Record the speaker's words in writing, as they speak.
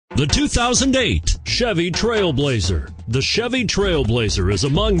The 2008 Chevy TrailBlazer. The Chevy TrailBlazer is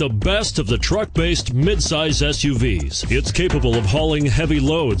among the best of the truck-based midsize SUVs. It's capable of hauling heavy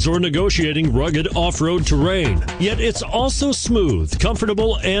loads or negotiating rugged off-road terrain. Yet it's also smooth,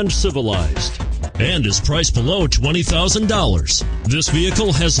 comfortable, and civilized. And is priced below $20,000. This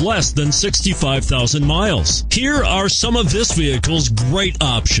vehicle has less than 65,000 miles. Here are some of this vehicle's great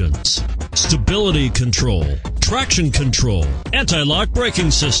options: stability control, traction control, anti-lock braking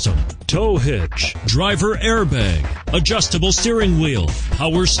system, tow hitch, driver airbag, adjustable steering wheel,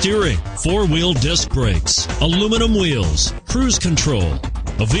 power steering, four-wheel disc brakes, aluminum wheels, cruise control.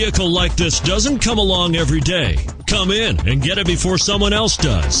 A vehicle like this doesn't come along every day. Come in and get it before someone else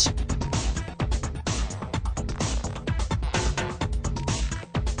does.